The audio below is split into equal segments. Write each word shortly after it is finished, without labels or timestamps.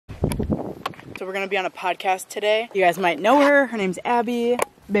So we're gonna be on a podcast today. You guys might know her. Her name's Abby.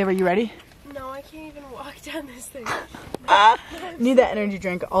 Babe, are you ready? No, I can't even walk down this thing. Need that energy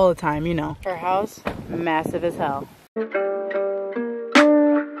drink all the time, you know. Her house, massive as hell.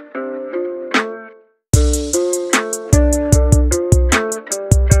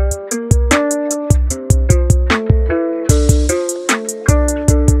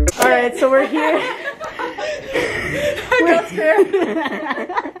 Alright, so we're here. I got scared.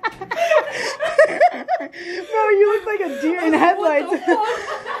 Bro, you look like a deer in headlights.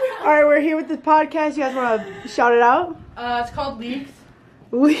 Alright, we're here with this podcast. You guys want to shout it out? It's called Leaked.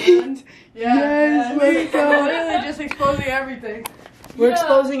 Leaked? Yes, let's go. We're literally just exposing everything. We're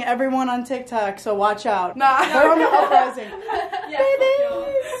exposing everyone on TikTok, so watch out. Nah. We're on the uprising.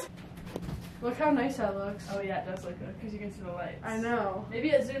 Babies! Look how nice that looks. Oh yeah, it does look good because you can see the lights. I know. Maybe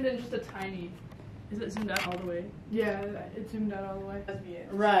it zoomed in just a tiny. Is it zoomed out all the way? Yeah, it zoomed out all the way. That'd be it.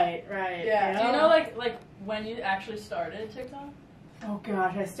 Right. Yeah. Do you know like when you actually started TikTok? Oh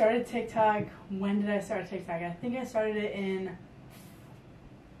gosh, I started TikTok. When did I start TikTok? I think I started it in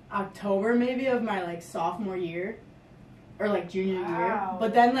October maybe of my like sophomore year. Or like junior year.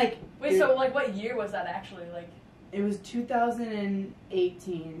 But then like Wait, so like what year was that actually? Like it was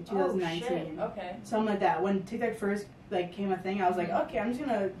 2018, 2019. Oh, shit. Okay. Something like that. When TikTok first like came a thing, I was like, okay, I'm just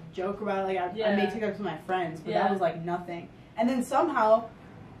gonna joke about it. Like I made TikToks with my friends, but that was like nothing. And then somehow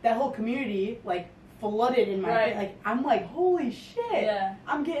that whole community like flooded in my like I'm like, holy shit. Yeah.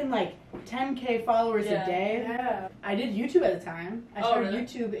 I'm getting like 10K followers a day. Yeah. I did YouTube at the time. I started really?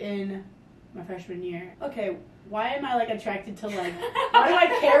 YouTube in my freshman year. Okay, why am I like attracted to like why do I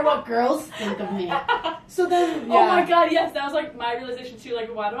care what girls think of me? So then Oh my god, yes, that was like my realization too.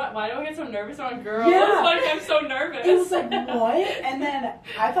 Like why do I get so nervous around girls? Yeah. Like I'm so nervous. It was like what? And then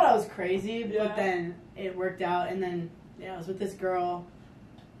I thought I was crazy, but then it worked out. And then I was with this girl,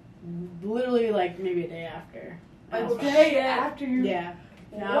 literally like maybe a day after. A day after you. Yeah.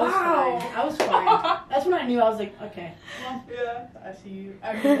 No, Wow. I was fine. That's when I knew I was like, okay. Well, Yeah. I see you.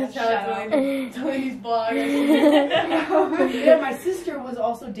 I mean, shout out to Delaney's blog. yeah, my sister was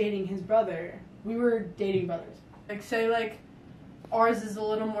also dating his brother. We were dating brothers. Like say like ours is a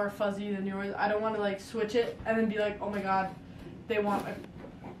little more fuzzy than yours. I don't want to like switch it and then be like, oh my god, they want a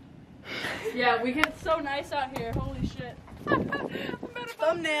Yeah, we get so nice out here. Holy shit.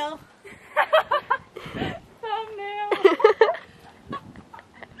 Thumbnail. Thumbnail.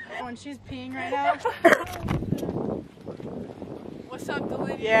 When she's peeing right now. What's up,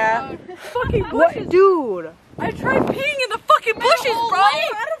 Delaney? Yeah. Fucking bushes. What, dude? I tried peeing in the fucking bushes, bro.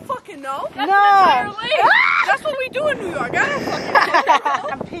 I don't fucking know. No. That's what we do in New York. I don't fucking know.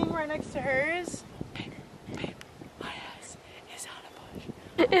 I'm peeing right next to hers. Babe, my ass is on a bush.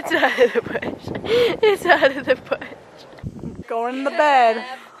 It's out of the bush. It's out of the bush. Going in the bed.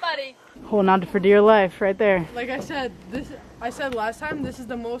 Buddy. Holding on for dear life right there. Like I said last time, this is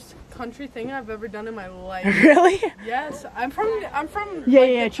the most country thing I've ever done in my life. Really? Yes, I'm from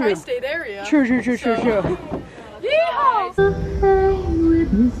Yeah, the true. tri-state area. True. Yeehaw!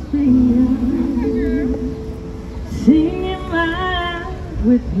 Singing live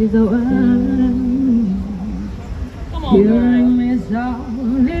with his wine, Come on, girl. killing me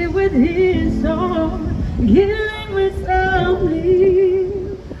softly with his song, killing me softly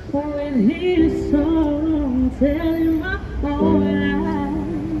with his song, telling my whole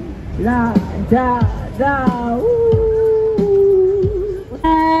life, la da da ooh.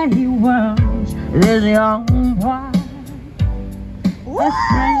 Where he was, there's young boy, a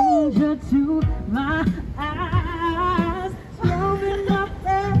stranger to my eyes, throwing my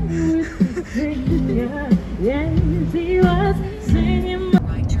hand with his finger. Yes, he was singing.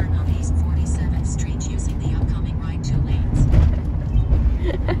 Right turn on East 47th Street using the upcoming right 2 lanes.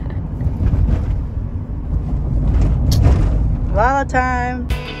 Lala time.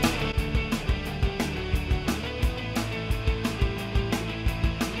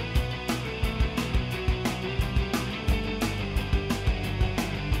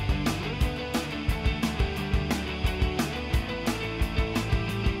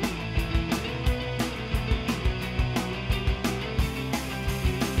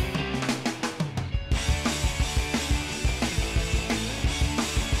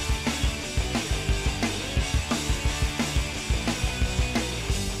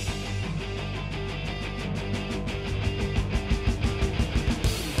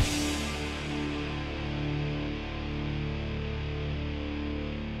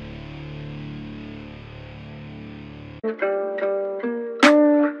 Thank you.